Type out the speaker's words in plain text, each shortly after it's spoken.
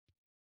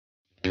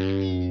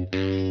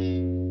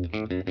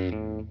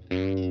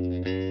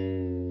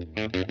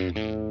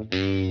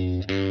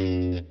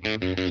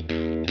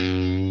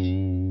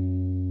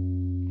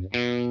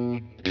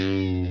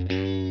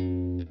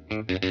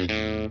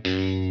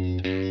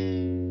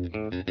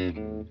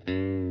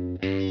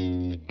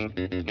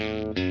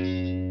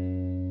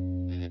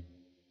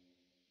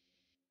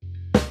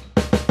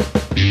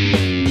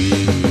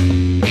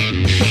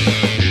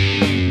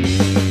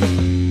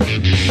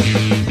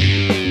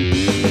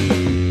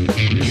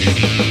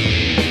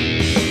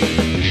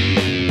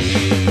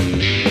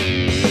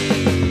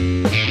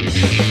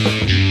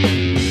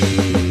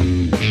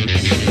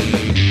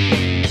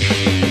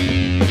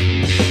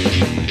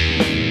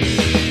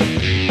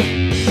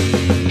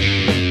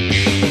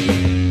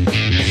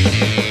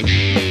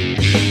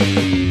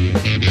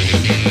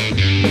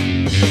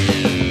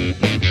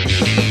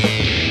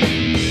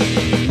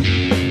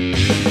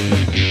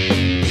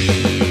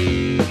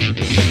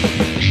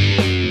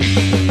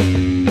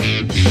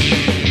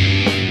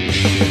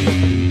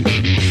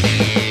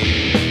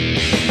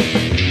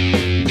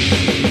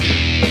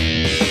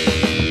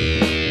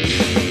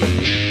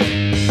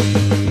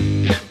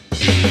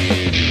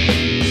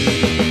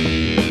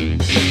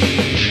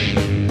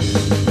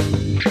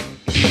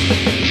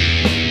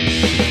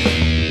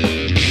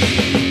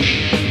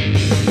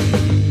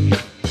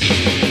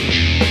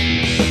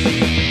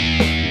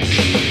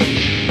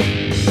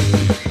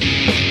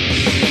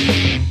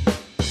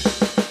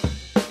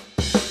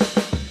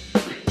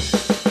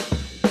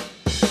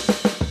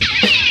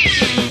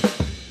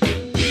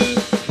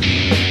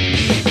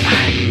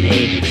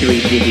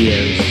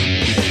Videos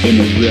in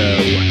a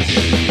row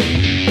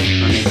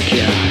on a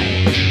guy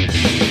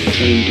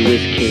named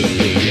Whiskey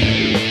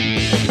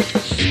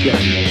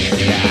Scum and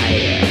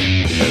liar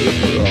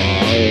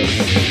overall.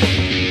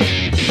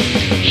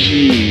 He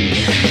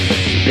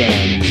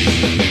spends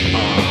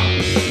all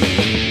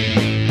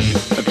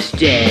of his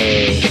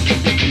day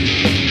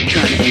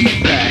trying to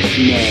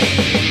impersonate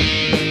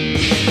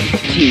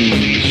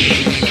Teenage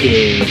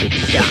Mutant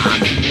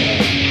Zombie.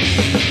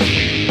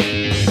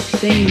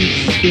 Same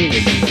skin,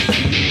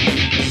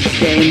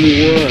 same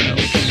world.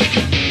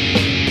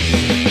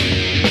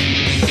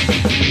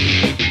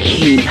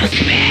 He must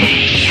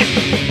pay.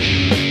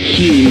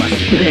 He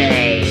must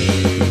pay.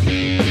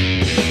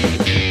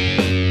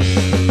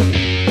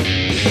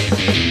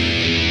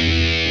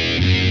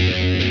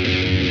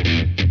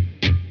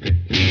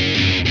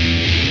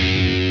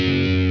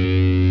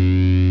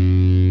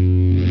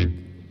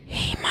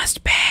 He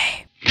must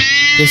pay.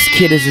 This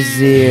kid is a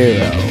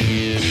zero.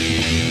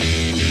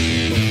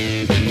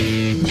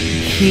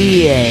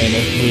 He ain't a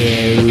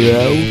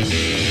hero.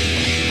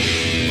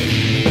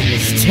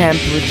 His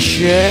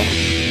temperature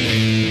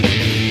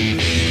should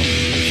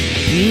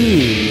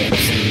be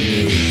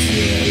absolute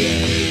zero.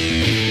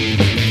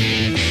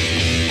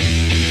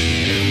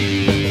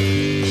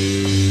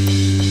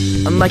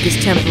 Unlike his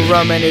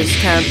temperament, his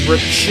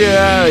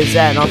temperature is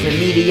at an ultimate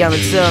medium.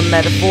 It's a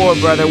metaphor,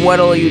 brother.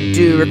 What'll you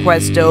do?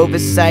 Request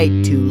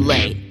oversight? Too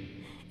late.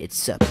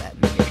 It's up at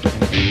me.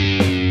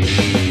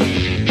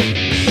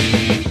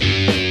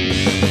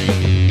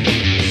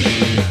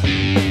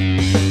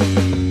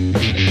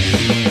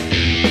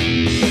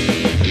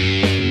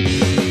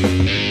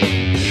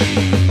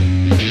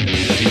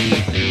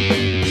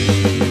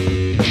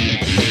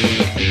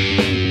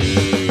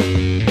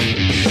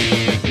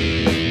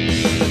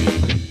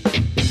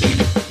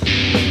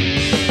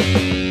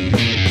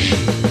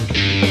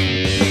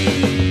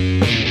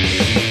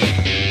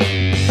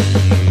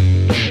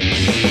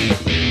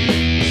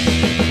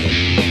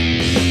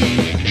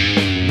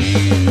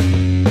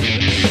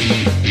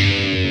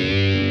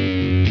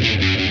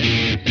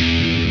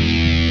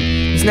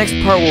 This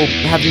next part will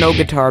have no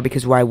guitar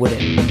because why would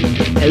it?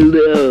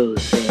 Hello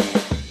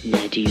there.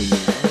 Now do you know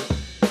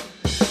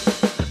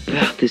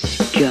about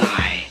this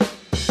guy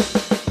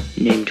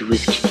named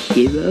Whiskey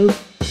Hero?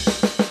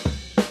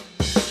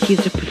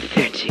 He's a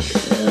pathetic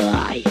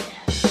liar.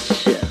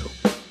 So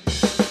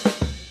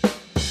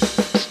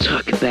let's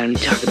talk about him,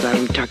 talk about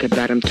him, talk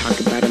about him, talk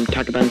about him,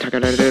 talk about him, talk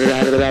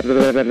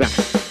about him.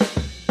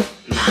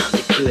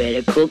 Mild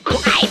critical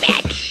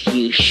climate.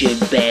 You should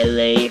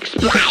barely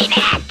explain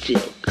it to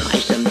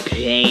cause some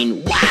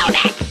pain. Wow,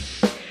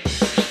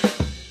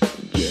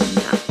 you're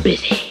not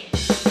busy.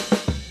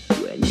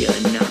 When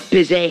you're not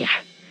busy,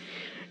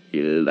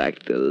 you're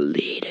like the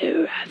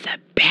leader of the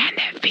band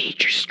that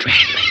features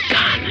strangling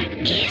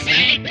common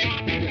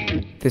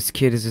easy. This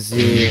kid is a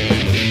zero.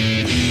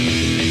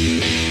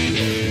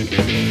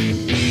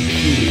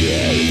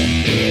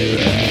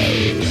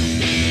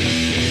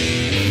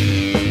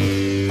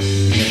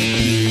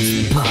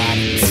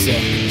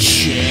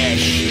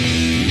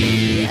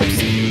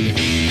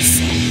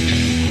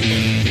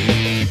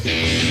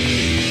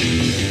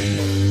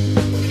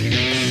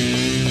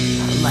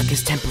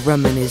 His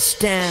temperament, his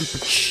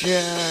temperature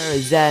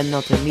is at an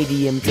ultimate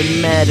medium. It's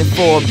a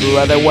metaphor,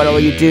 brother. What'll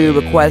you do?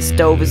 Request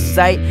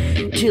oversight?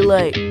 Too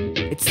late.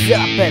 It's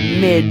up at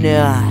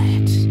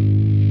midnight.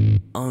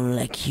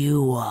 Unlike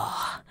you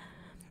are.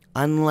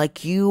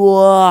 Unlike you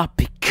are,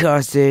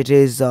 because it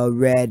is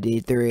already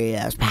 3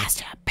 hours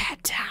past our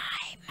bedtime.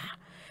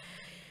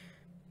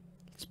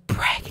 Let's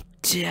break it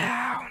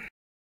down.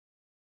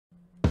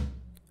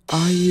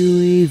 Are you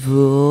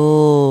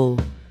evil?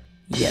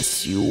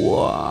 Yes, you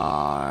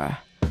are.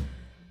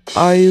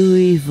 Are you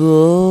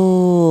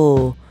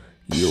evil?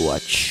 You are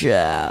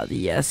child.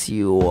 Yes,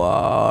 you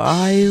are.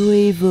 Are you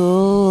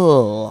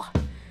evil?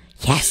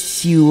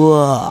 Yes, you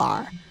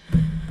are.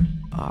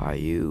 Are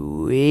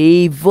you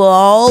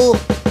evil?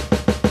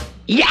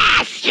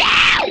 Yes, yes!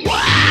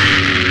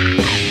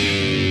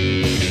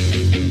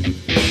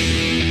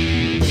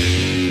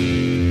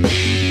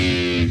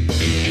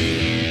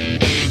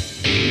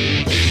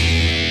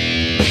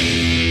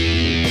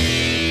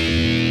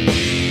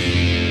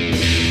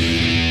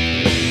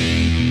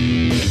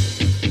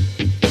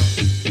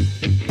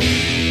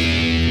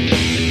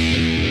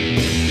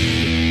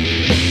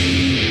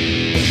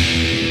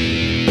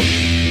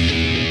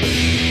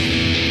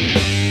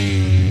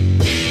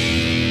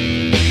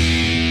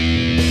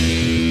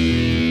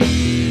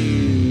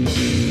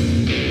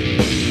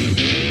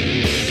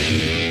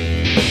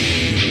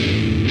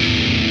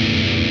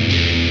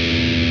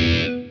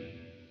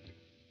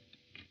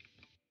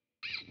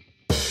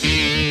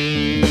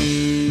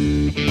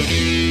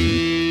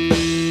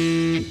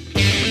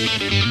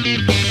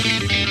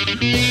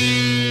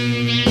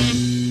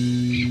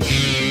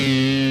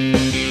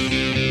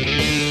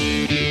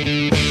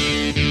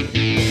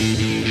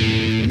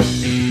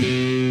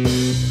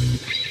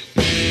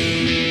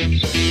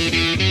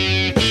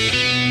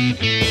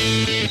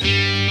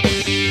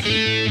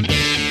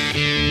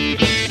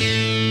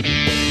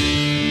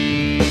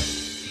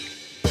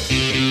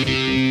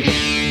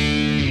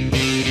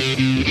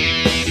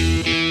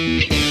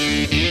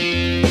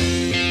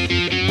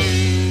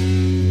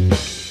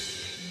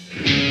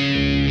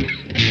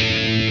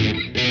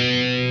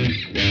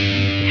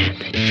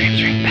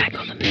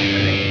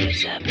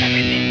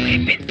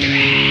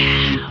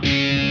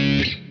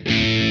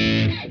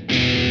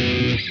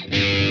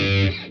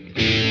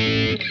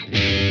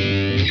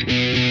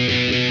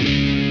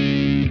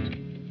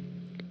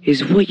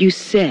 is what you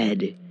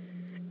said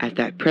at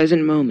that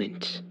present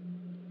moment.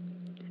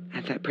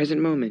 At that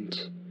present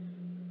moment,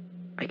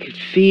 I could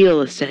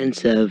feel a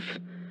sense of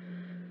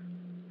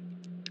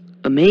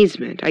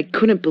amazement. I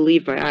couldn't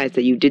believe my eyes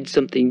that you did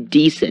something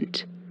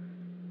decent.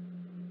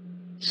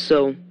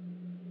 So,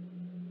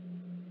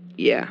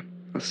 yeah,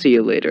 I'll see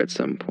you later at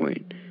some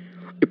point.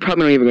 You're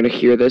probably not even going to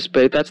hear this,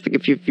 but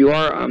if you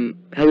are,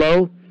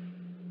 hello?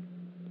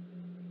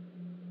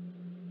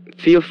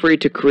 Feel free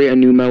to create a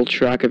new metal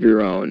track of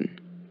your own.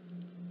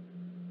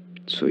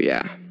 So,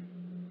 yeah.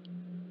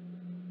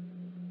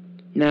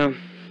 Now,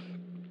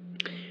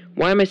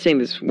 why am I saying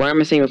this? Why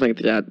am I saying this like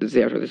that? This is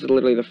the outro. This is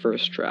literally the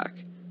first track.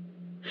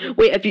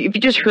 Wait, if you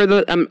just heard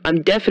that,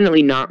 I'm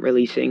definitely not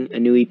releasing a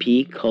new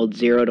EP called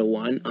 0 to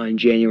 1 on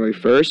January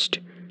 1st,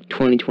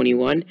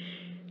 2021.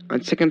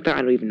 On second thought,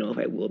 I don't even know if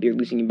I will be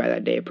releasing it by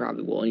that day. I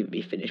probably won't even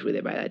be finished with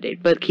it by that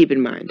date. But keep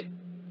in mind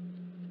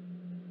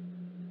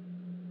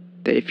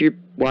that if you're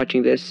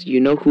watching this, you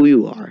know who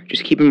you are.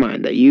 Just keep in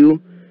mind that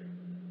you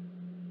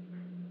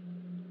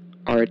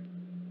are a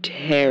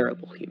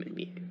terrible human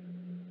being.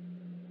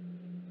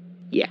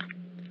 Yeah.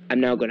 I'm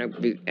now gonna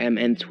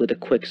end with a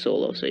quick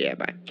solo, so yeah,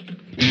 bye.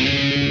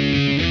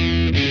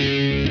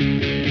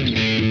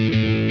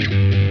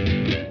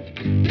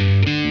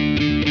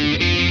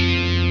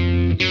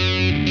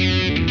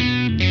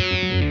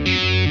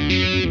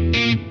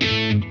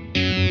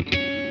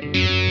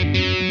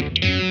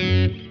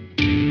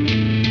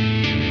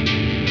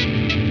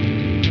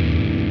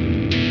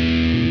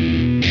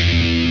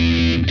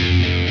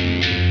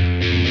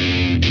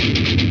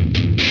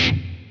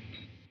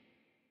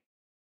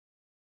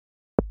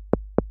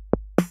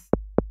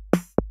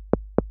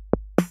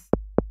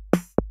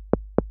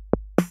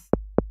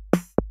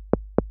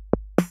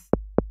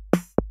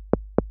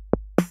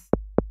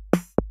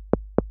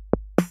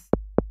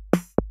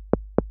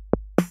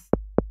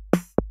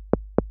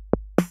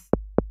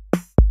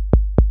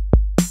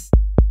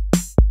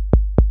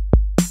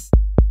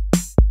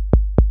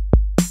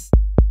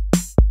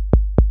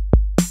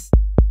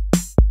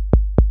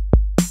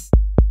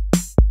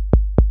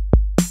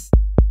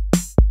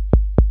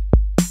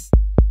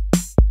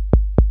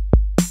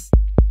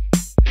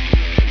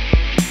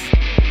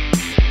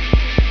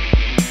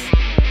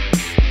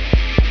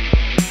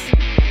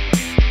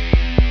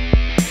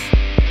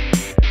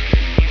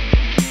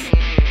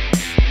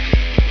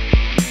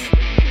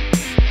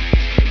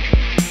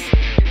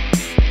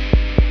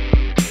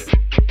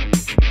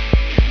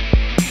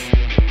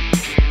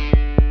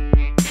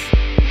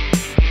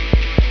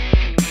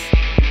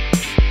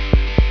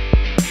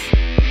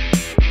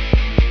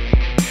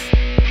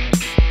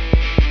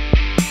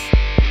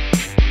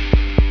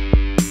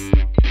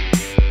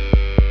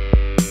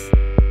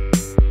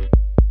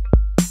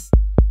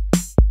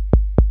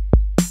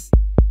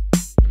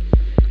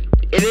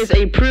 It is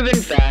a proven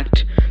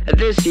fact that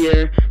this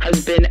year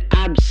has been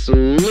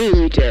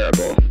absolutely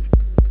terrible.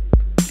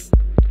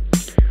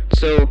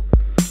 So,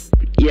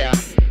 yeah,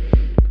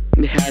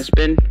 it has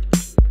been.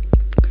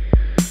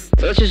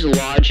 So that's just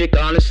logic,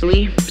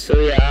 honestly. So,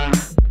 yeah.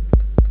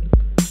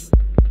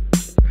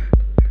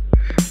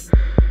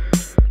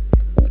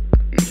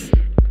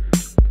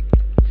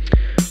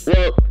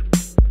 Well,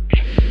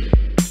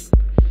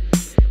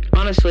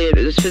 honestly, it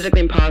is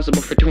physically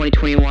impossible for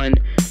 2021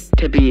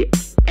 to be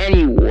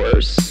any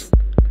worse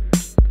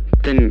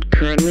than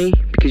currently,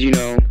 because, you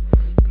know,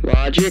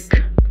 logic.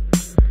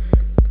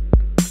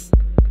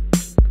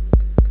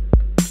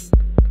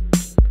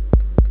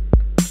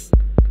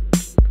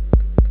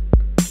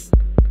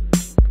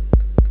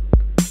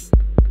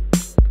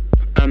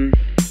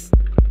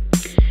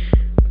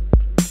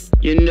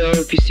 You know,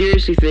 if you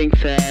seriously think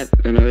that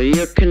another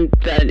year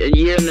that a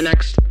year in the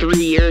next 3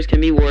 years can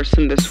be worse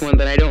than this one,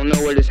 then I don't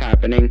know what is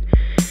happening.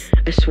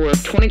 I swear,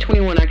 if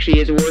 2021 actually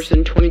is worse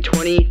than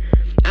 2020,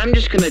 I'm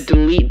just gonna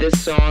delete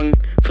this song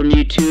from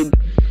YouTube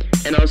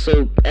and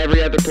also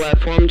every other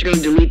platform. I'm just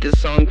gonna delete this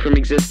song from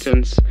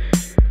existence.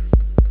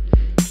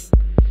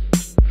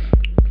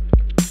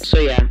 So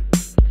yeah.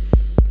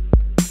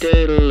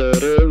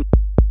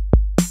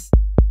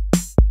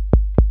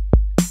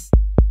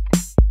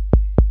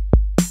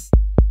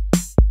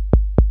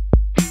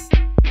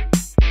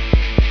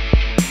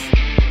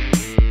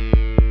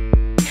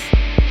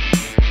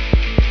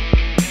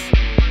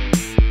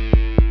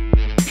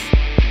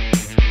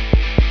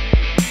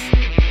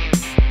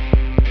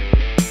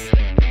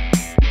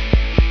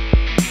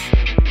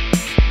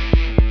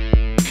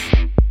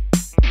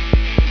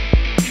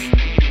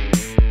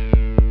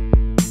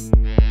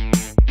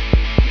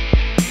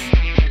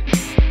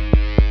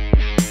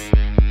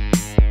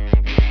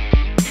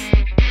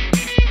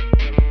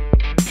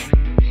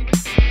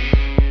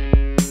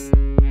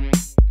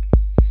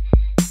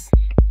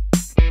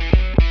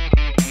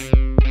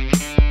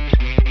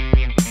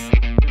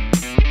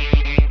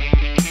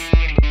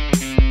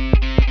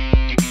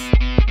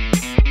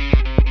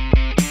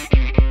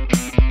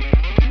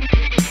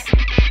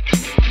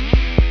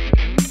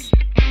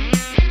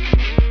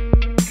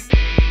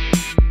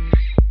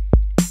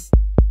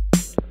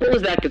 What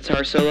was that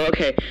guitar solo?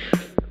 Okay.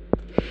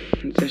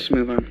 let's just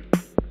move on.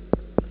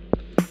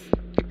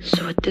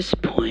 So at this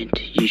point,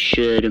 you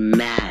should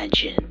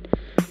imagine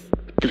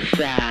the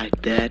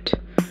fact that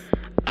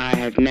I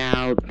have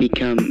now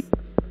become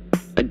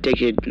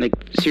addicted, like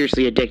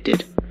seriously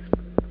addicted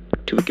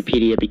to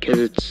Wikipedia because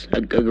it's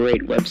a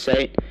great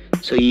website,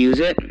 so use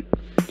it.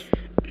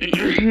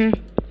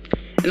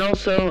 And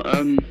also,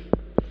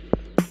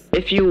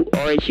 if you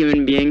are a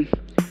human being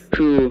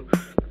who,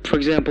 for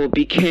example,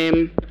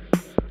 became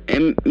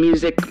a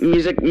music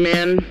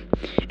man,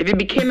 if you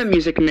became a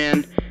music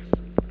man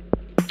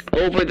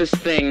over this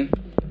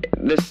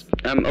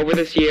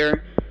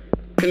year,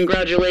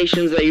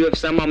 congratulations that you have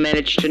somehow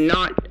managed to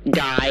not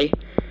die,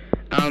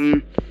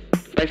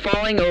 by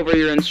falling over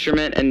your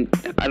instrument. And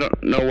I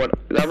don't know what,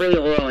 that really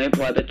will only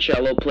apply to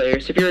cello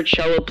players. If you're a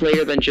cello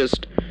player, then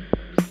just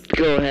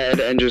go ahead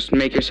and just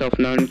make yourself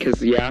known,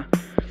 because yeah.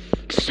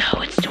 So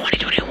it's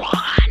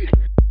 2021.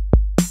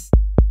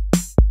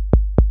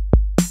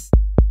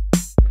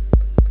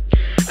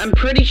 I'm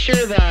pretty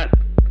sure that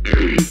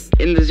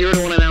in the 0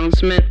 to 1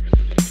 announcement,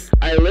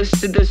 I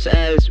listed this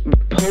as a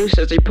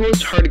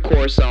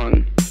post-hardcore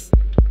song.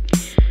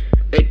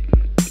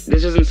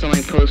 This isn't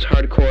something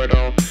post-hardcore at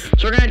all.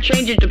 So we're gonna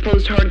change it to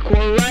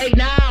post-hardcore right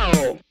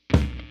now!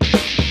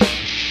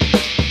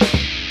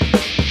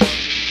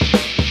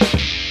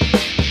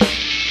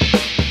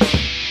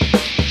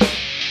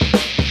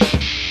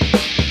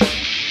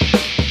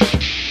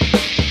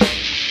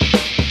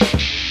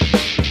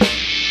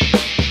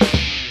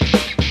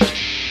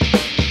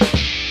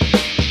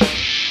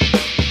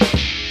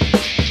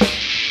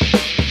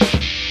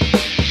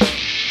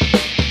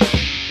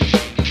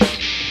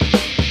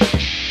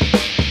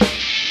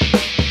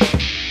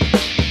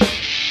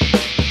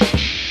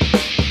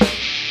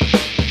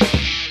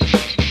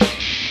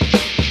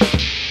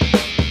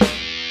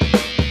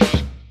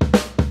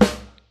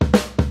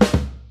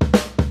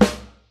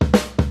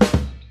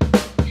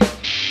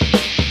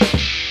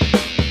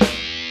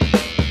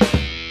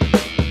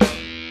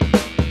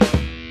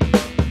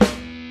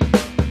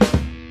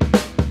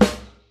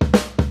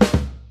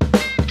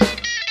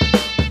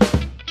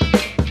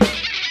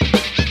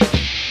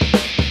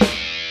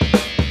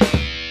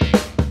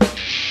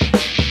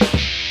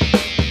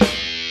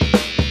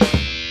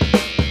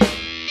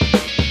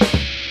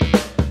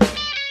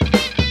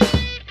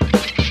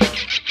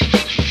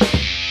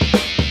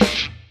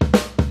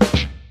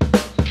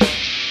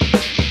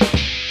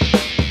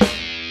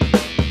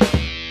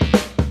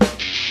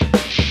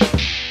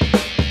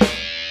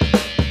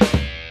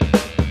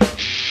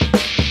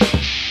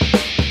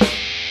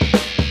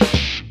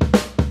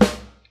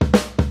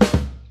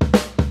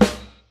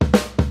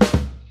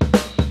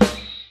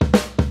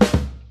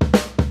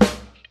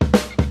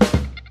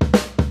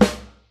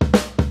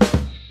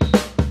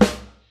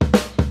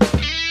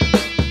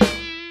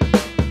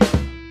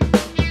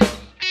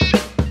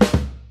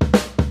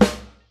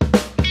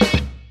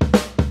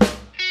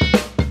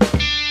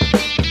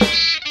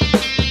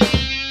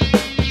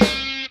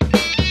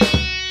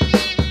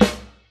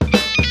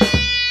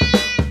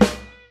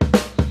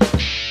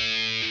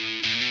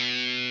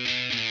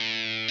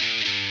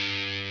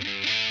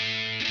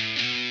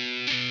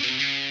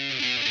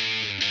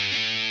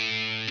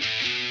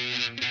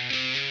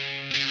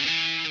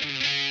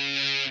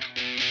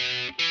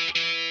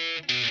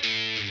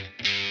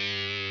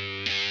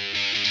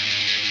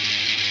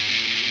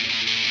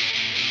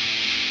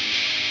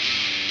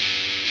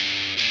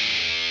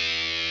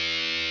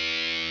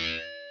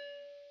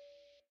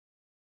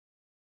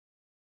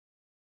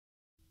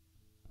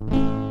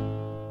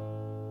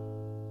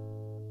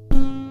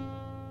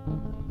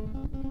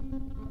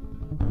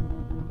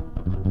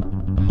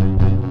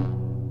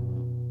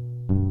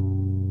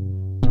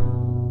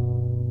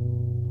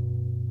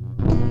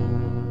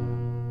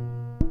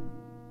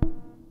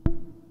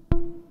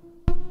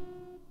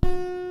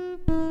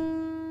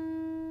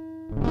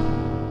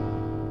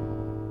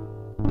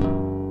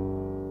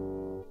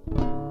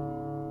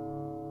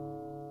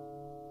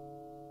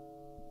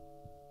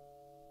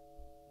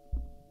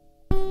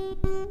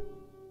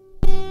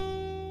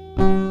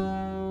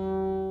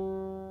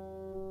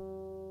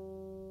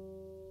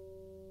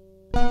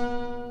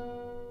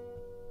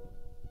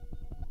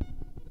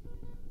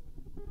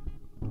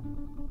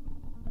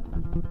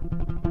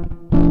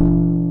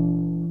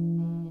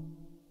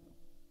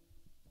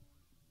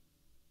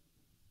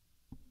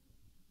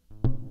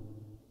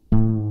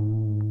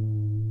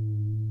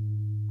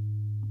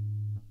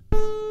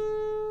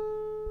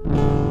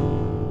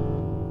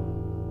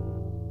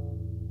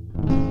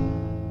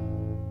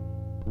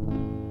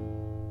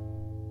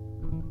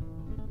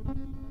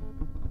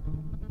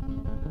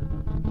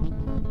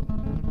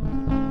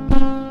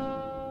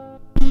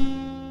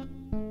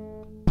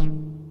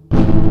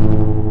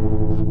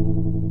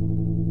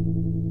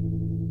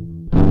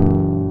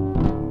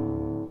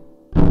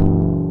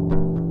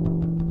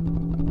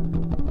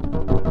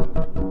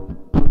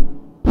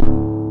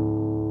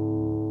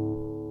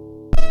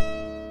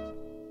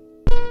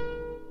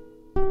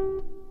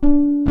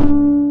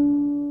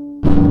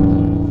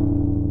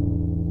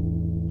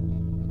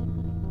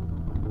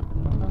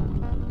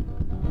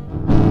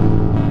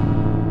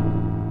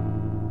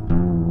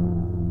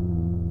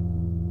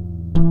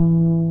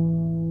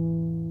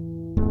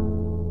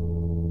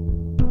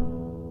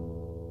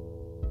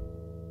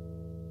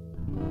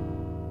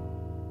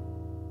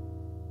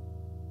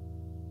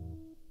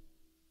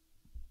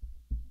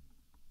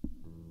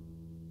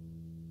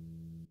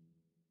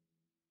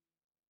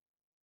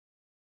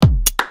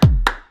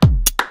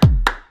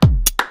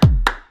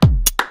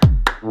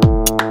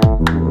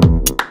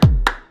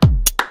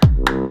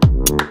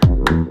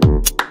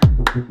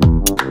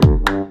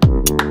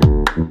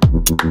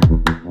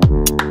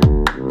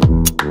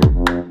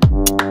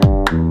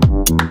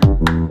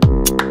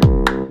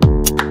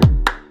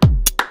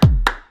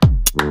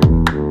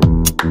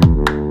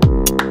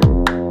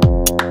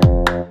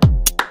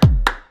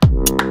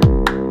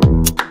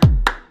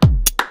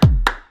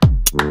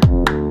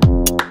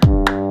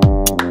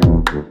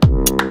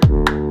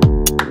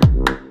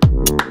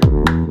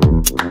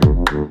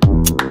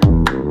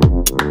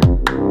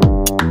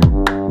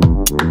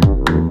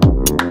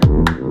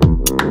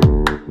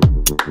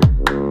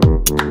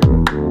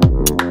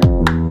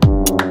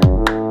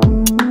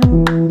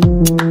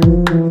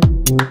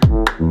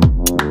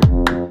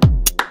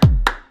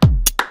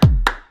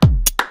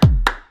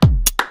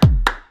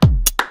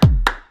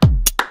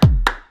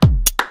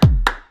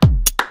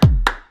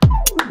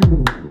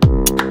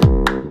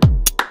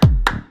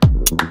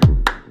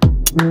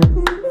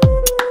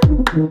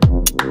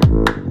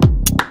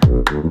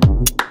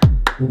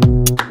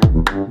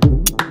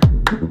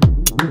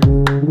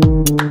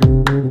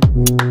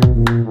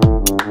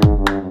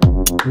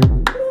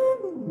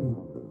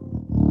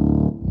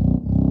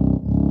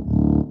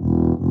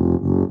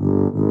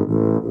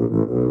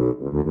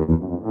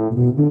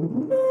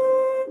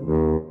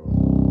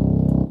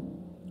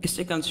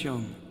 Esta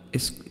canción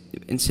es,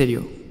 en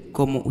serio,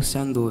 como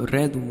usando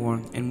Red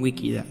Word en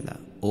Wikidata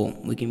o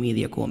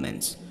Wikimedia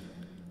Commons.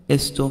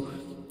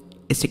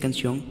 Esta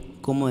canción,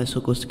 como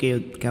eso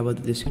que acabo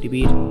de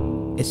describir,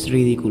 es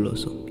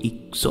ridículoso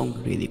y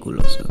son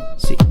ridículosos,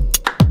 sí.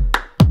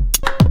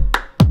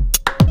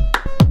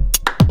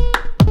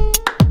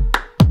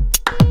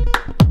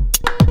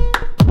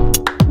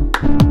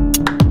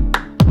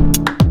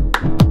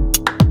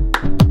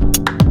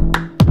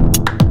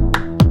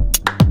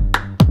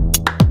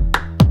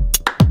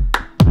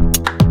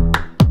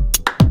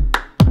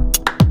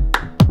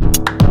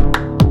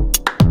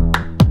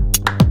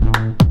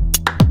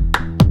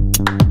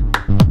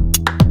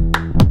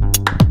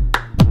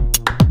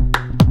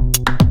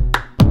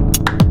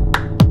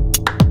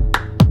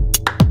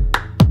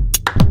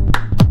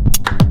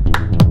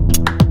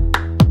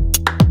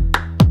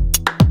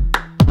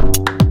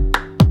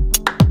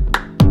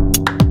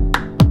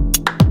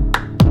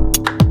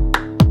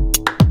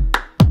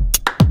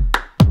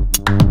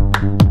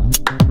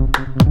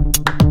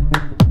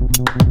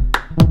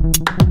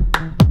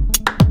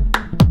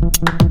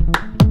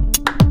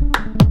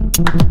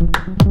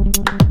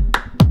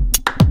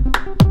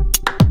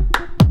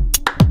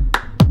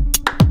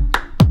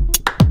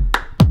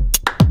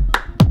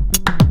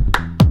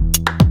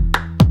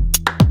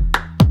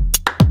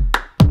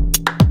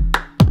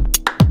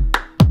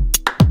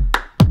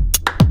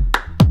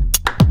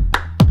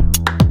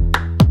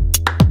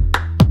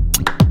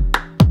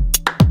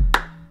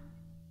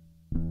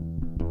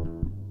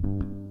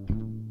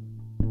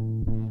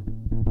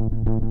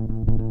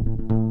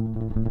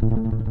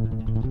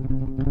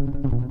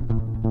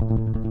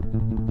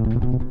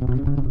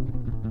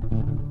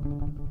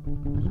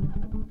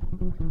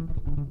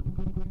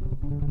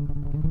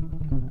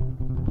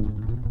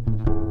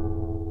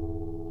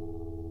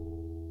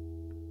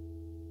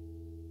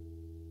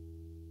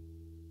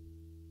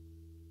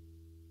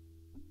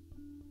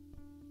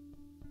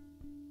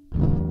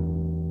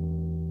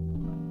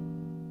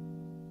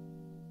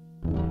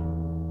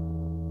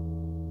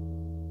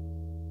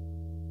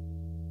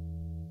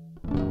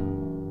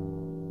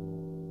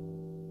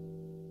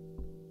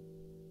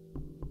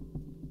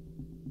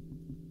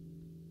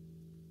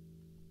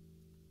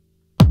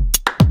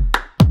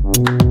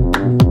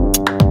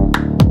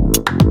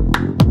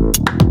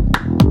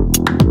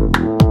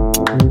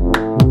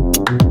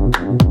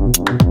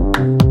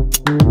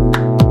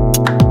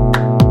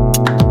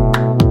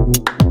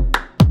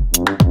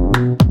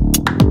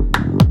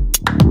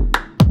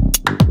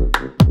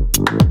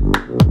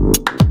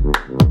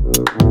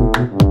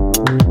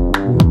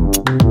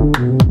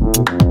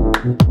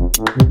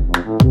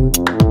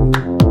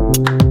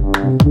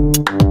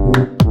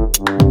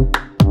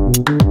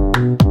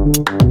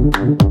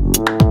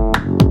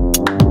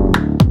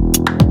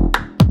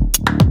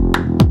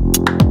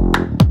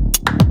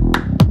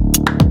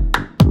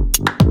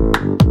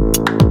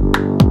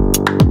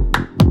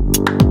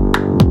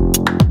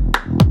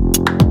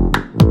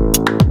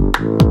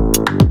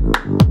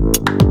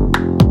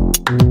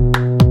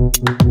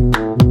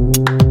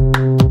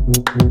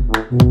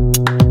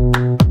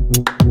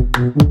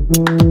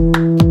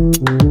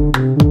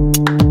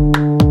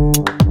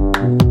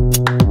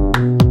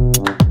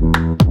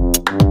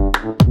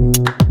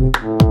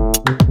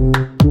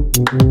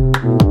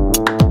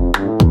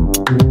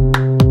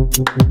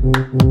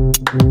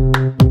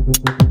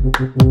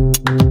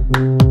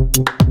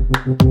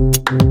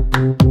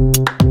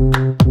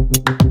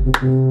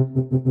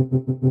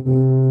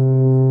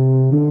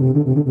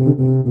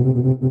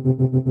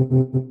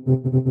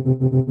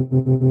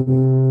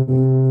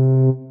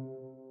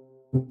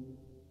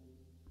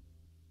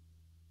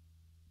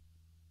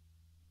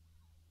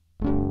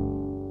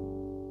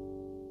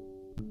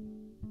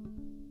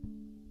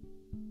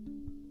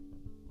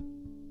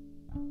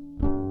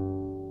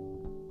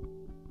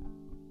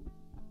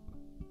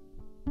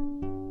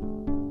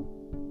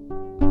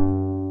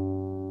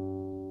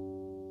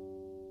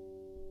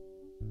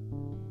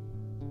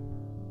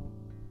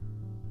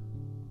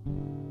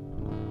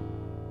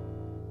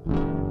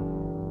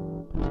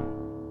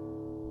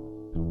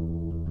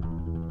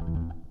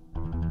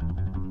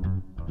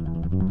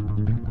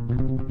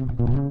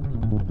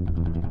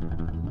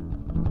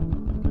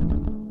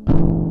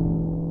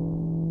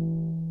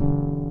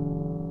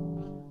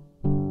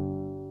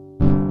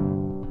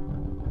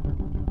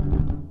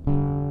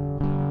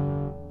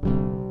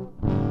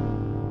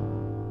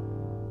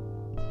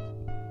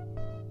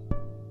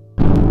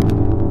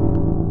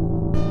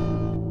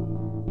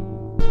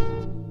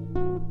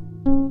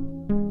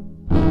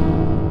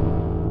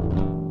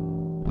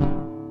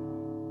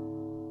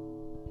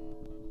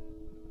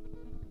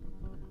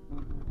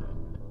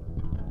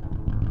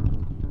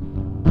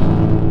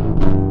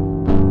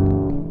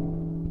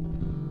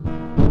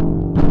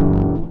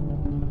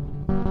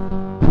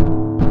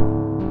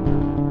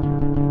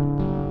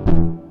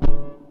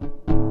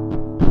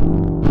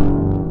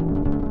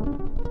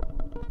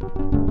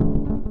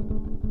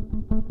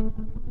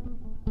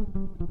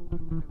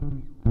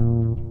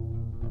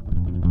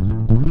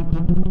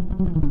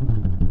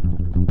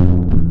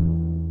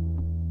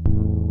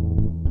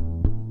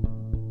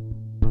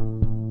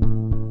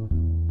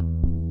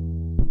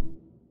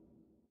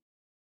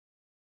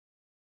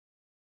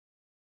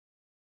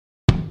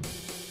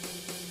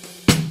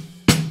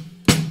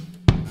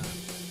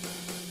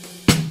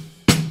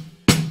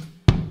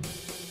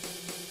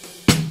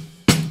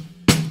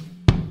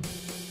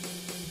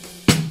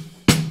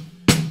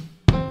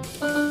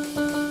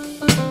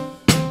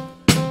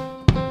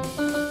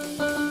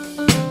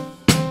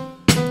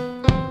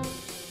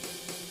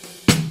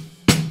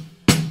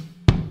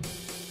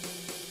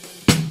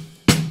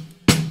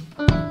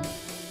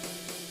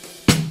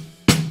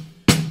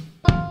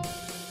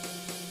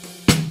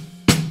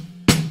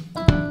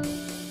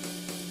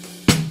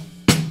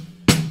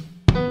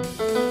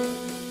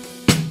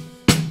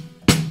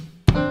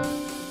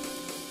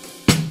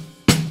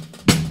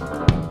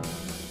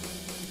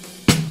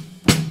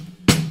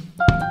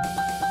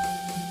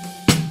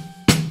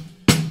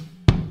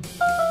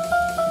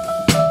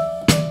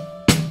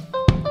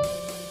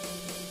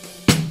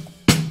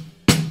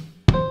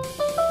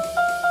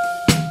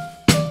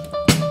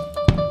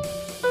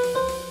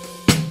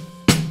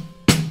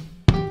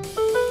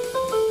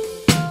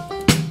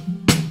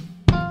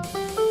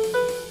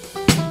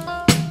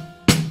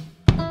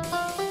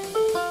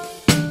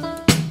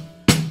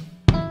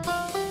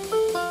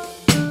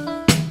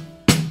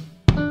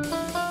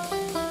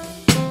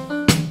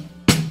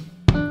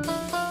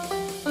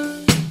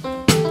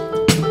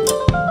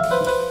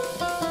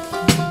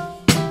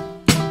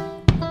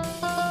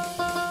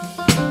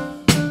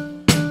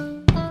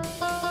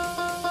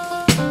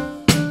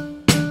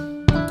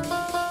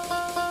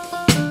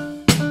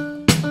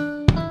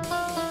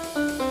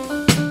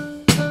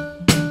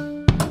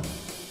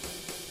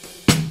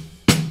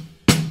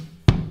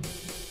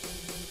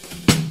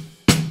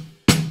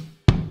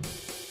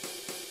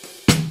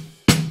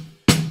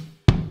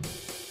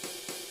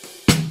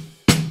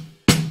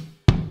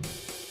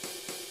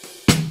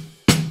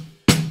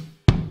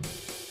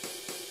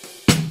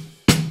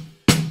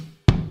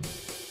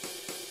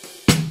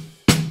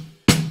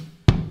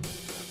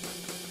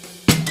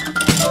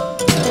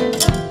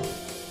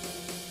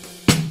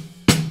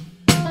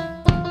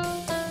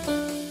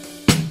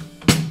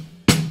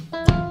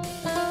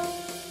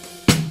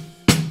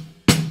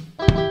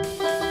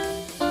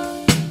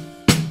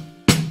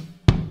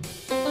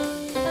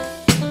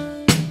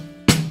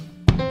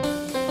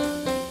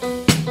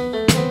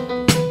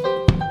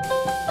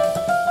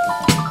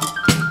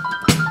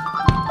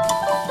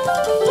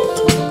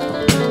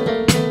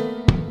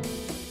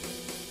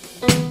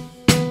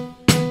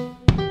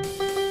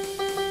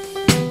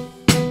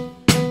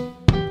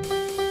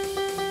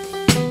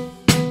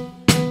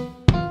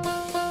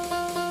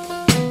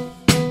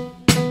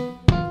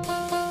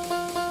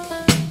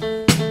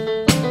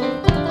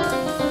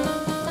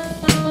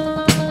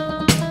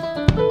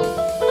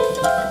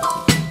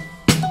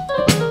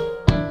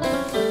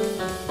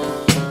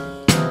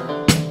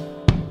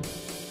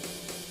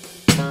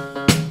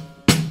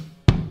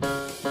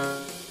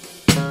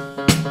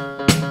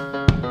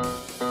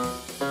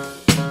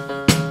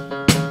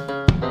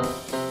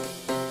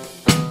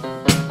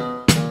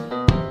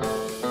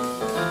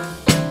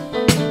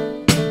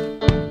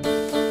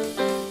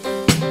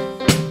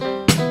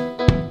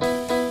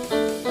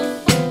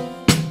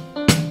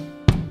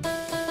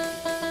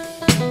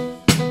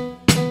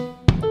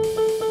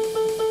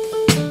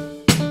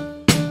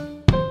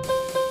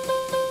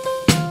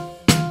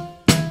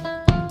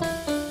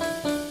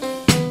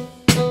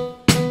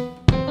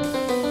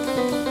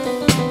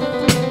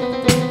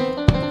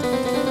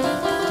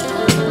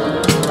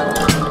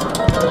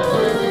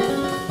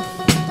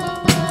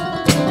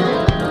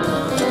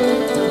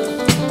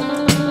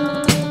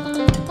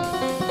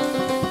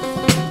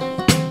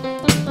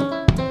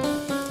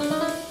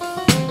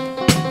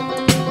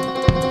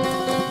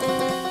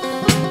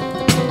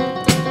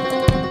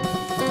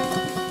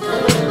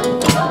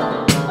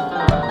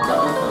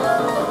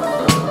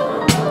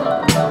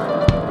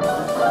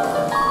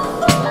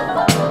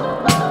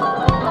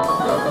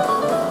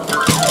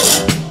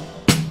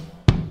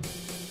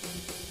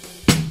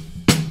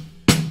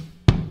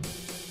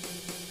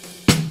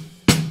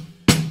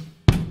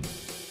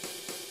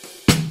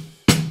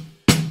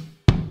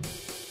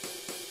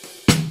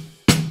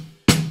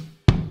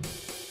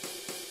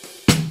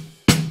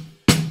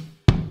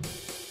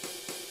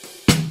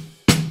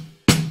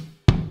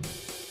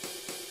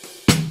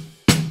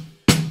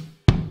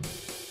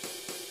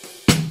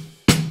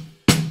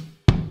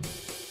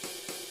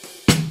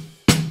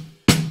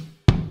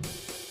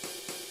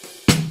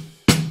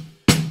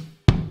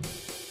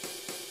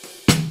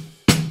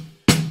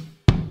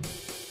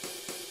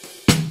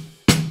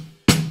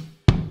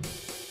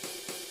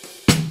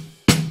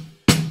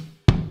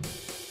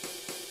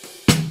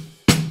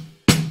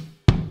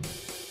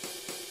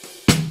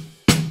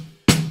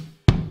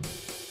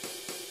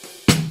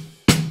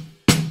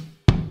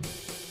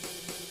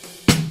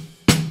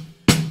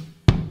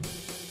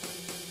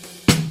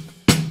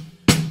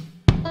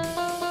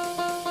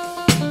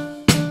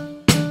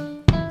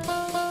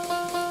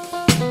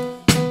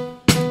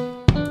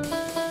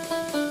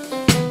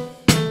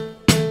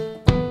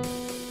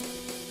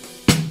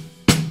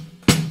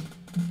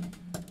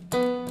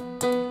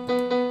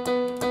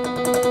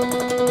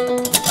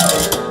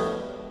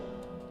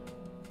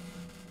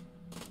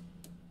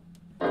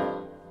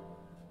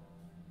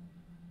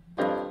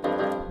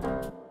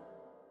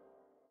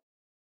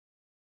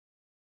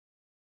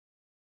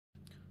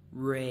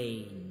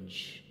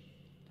 Range.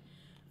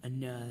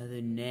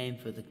 Another name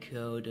for the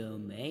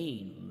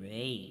codomain,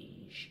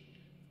 range.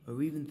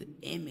 Or even the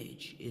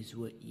image is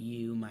what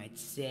you might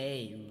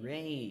say,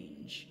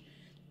 range.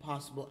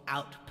 Possible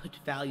output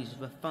values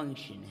of a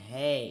function,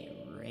 hey,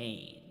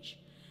 range.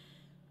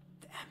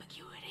 The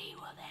ambiguity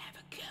will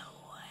never go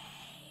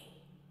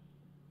away.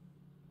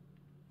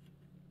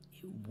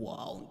 It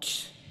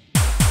won't.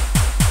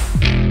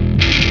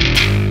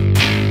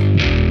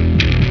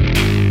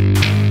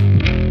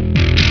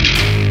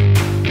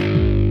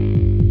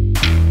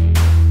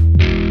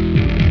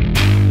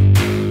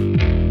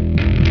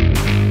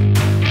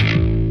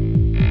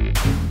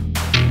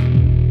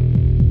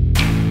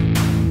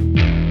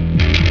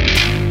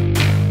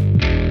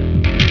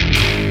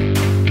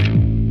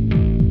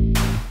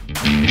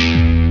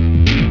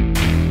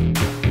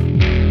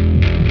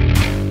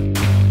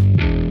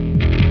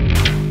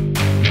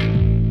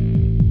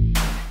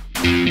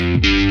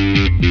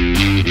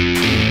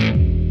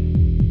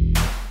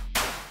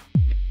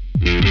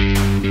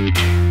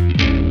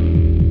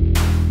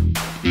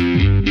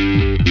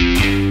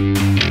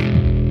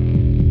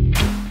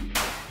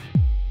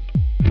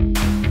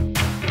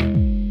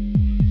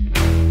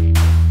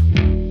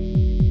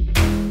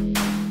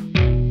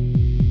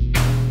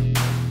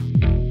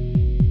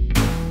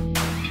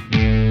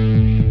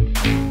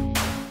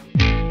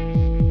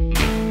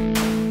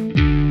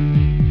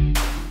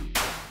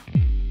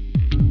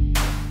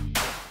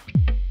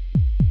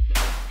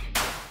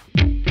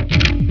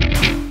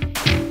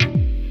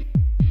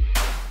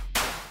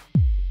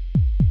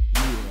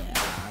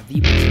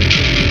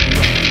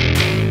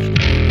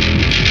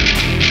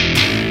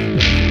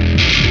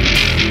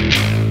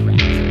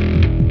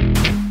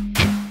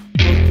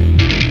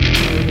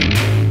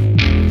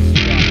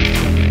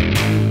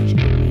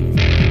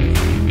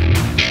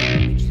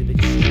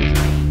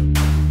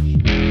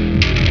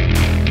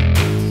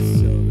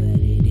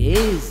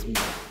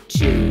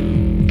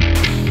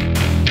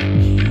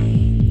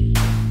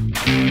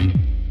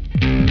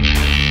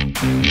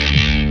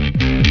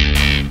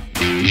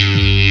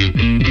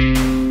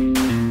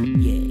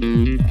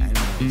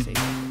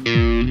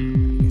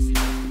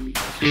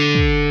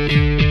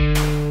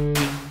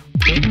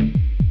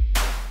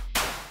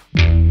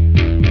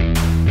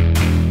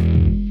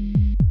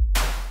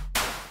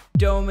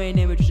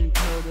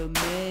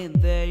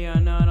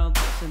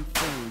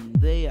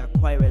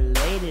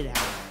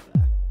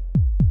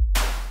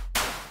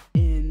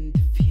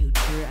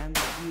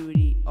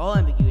 All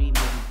ambiguity may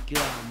be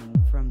gone,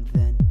 and from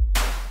then,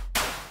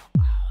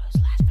 always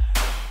last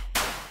forever.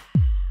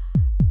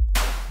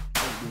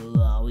 It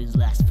will always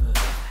last forever.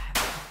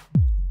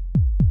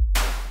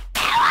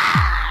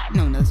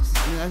 No,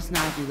 let's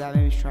not do that.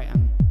 Maybe let's try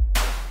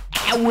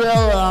it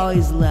will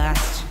always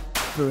last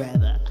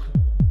forever.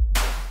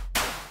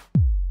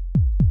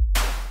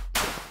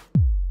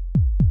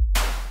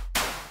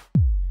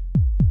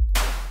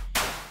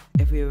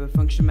 If we have a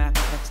function map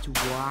of x to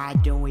y,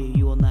 don't worry,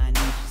 you will not need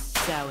to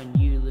solve, and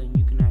you learn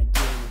you can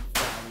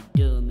identify the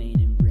domain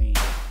and range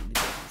in the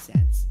given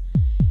sense.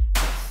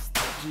 X is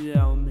the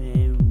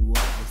domain,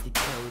 y is the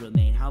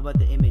codomain. How about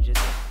the images?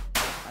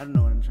 I don't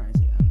know what I'm trying to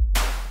say.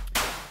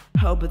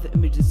 How about the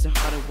image is a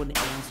harder one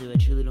to answer? I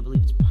truly don't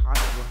believe it's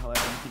possible.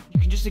 However, you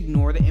can just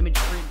ignore the image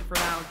for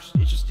now.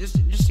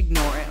 Just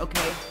ignore it,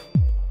 okay?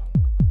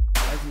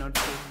 As a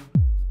notification.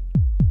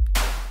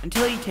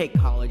 Until you take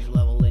college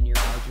level linear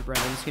algebra,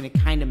 then it's gonna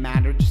kind of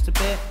matter just a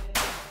bit.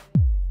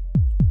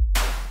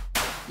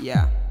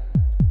 Yeah.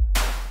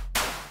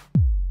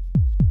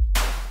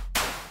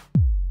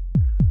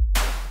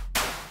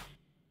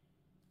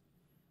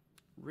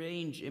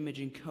 Range, image,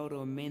 and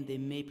codomain, they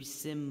may be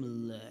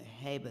similar,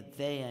 hey, but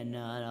they are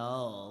not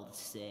all the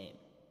same.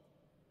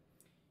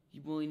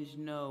 You will need to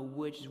know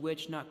which is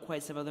which, not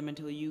quite some of them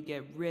until you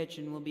get rich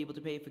and will be able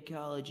to pay for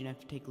college and have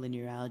to take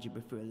linear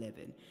algebra for a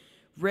living.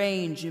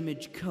 Range,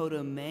 image,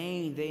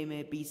 codomain, they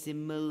may be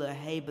similar,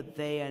 hey, but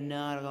they are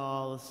not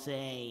all the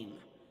same.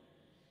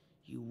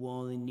 You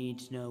only need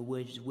to know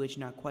which is which,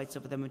 not quite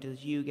some of them until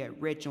you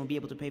get rich and will be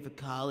able to pay for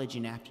college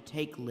and have to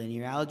take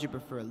linear algebra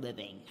for a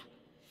living.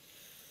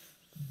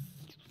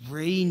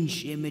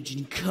 Range, image,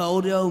 and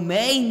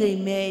codomain, they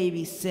may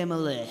be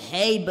similar,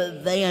 hey,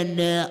 but they are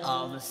not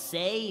all the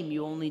same.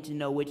 You only need to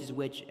know which is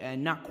which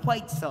and not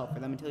quite sell for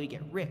them until you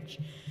get rich.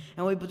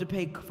 And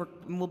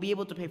we'll be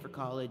able to pay for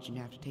college and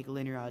have to take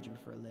linear algebra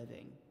for a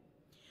living.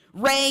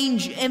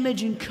 Range,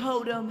 image, and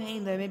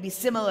codomain, they may be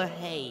similar,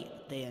 hey,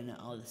 but they are not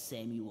all the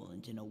same. You will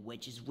need to know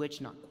which is which,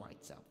 not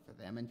quite sell for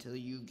them until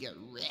you get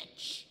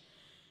rich.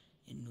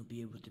 And you'll be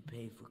able to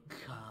pay for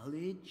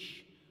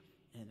college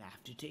and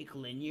have to take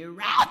linear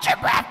algebra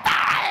for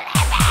a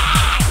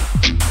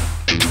living!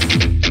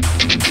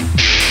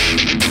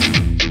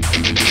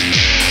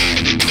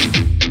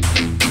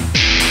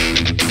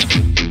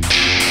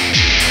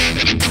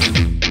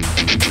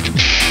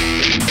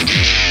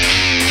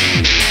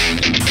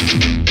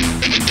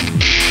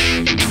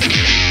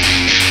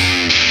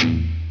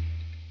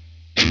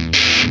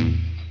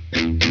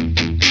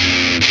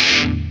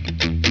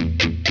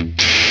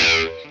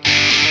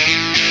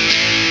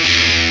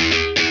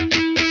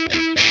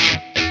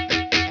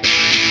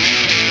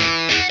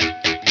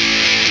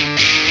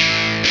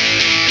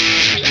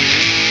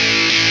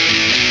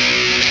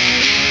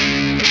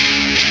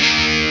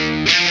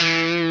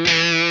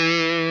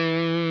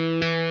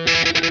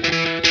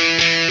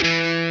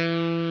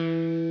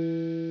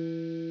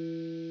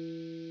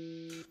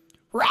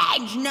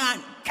 Range, not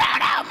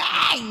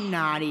codomain,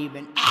 not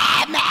even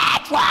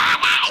image. What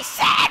I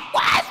said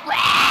was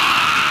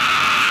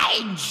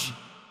range!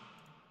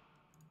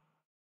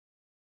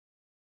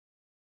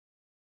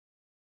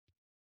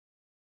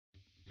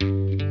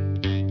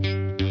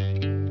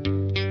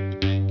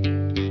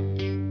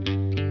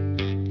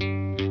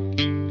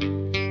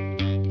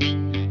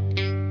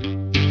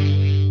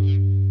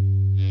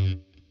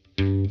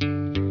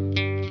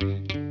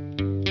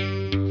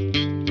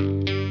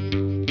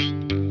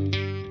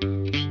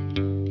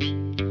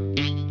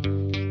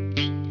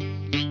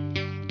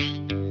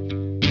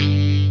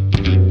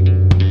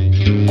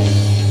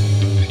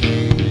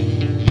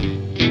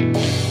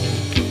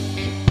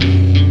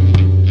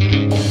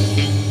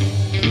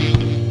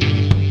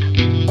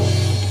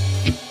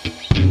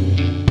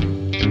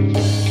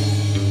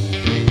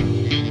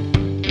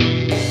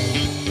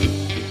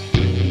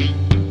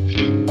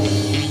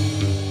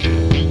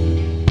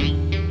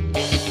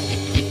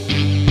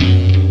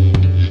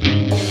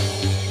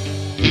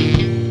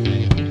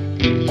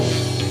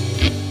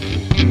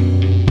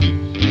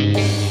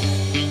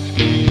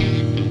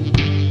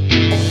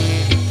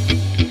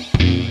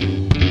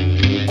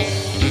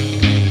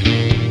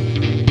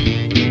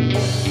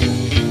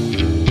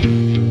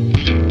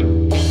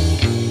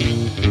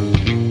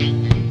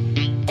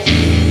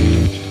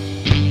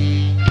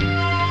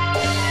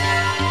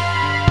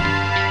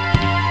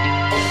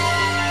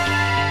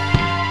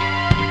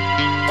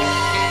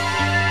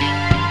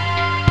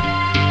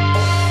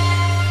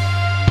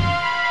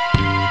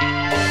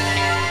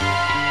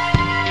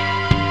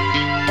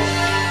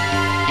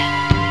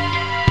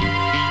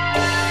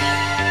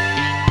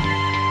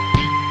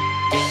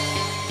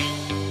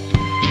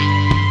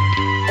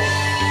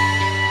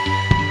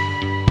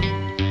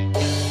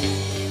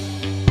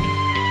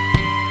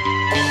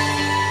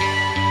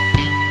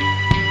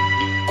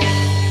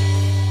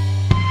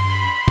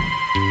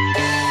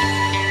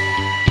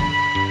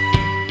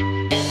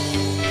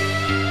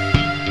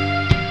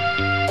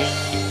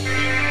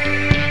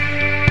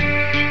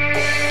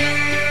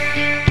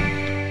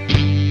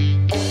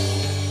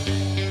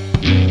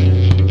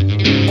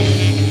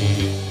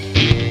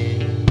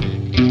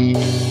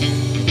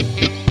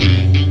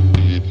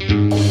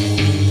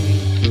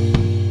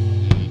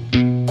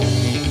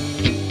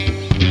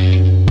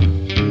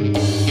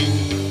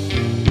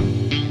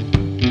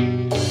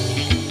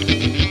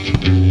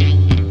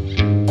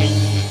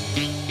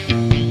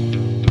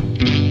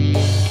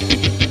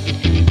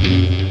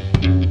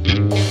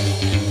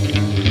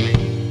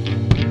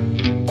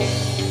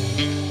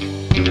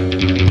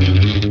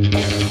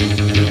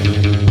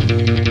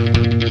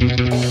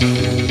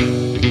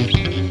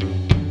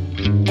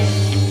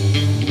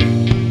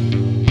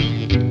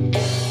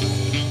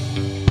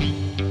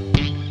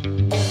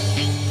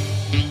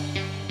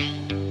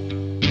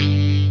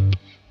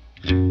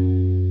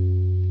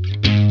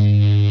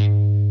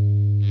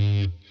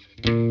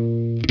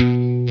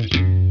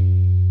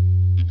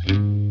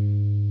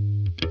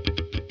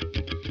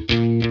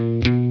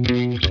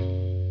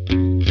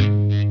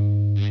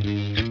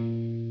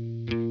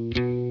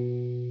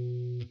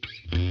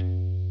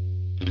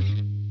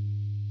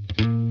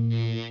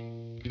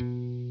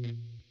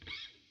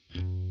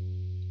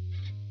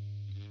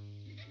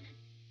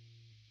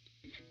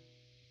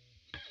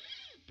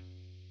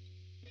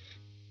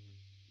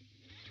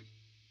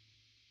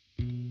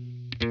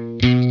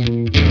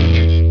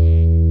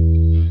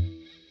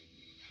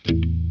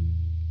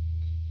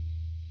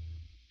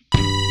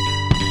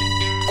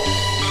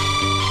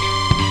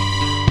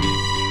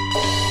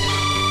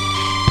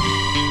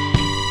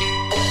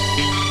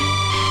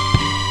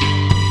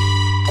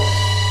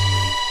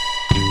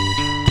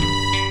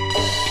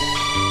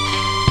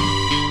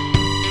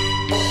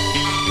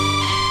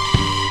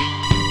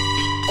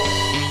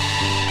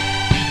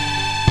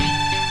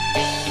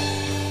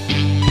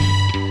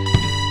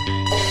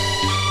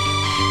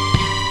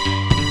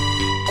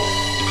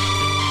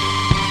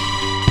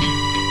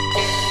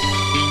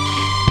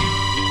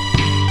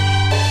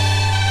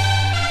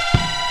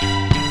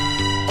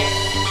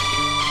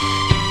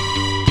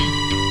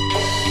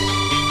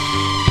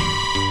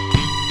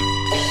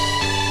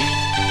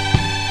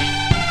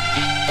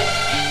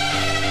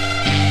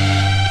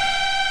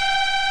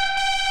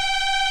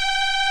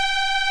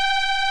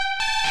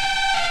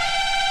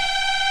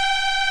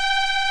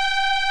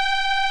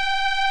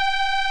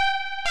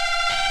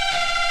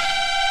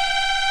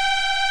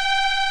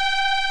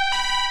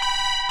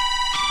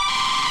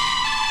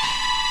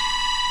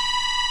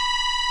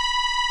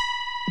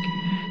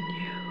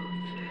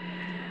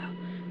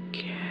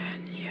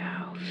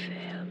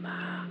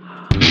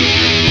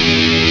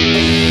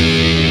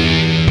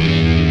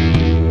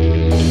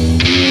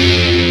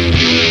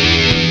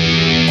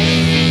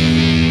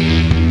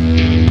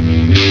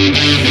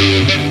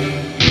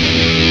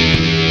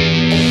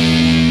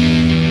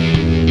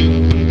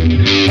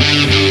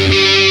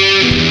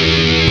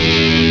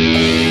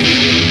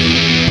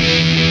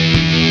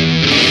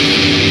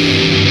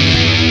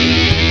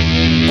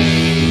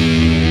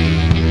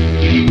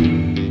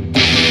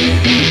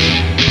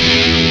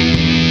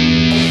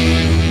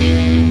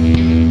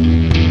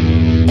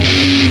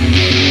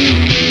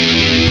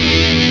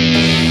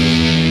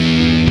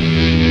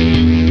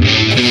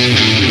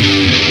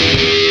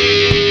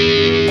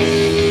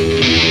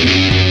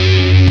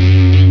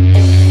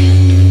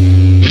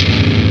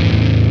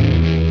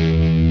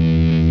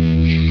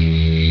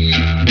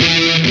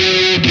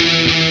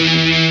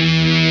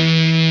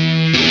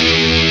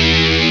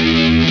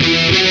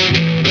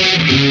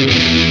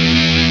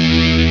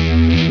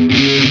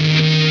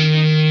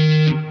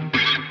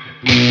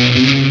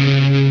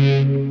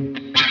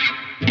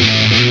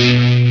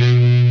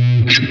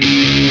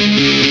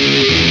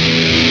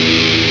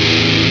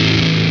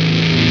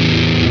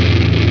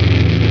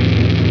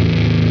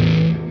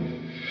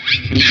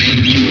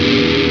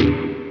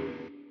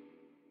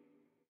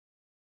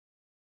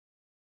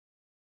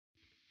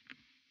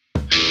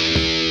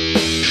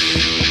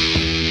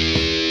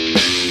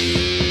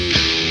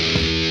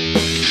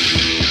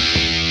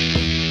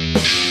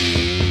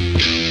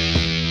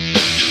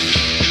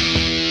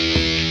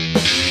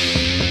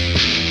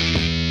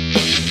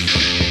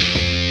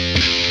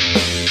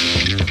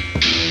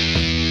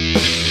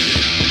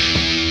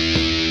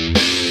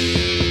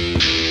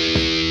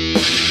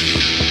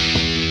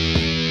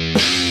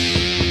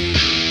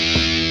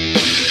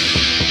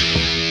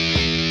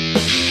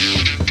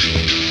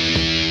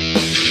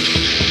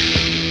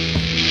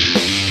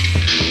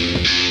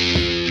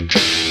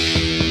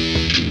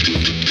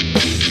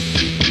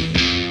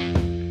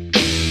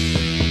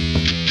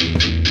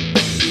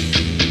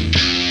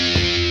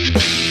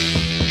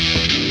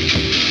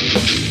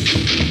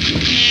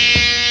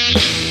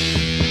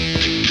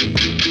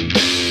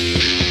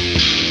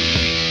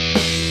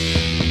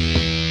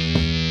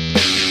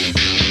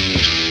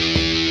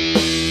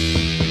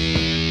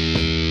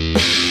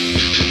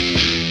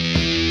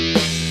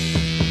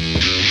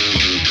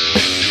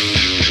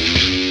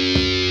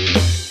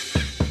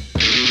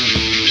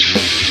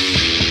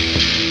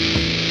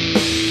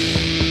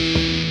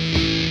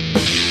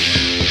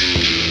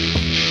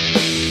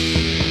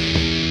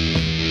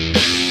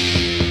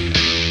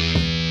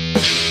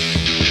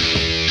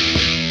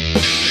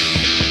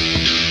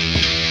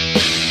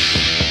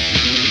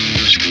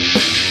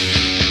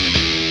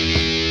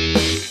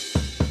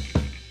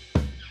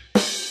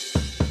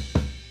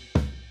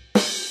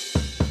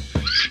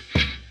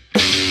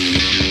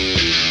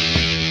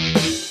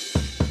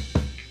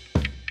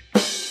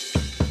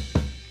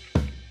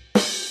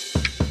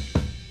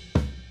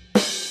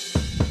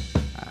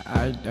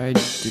 I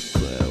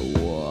declare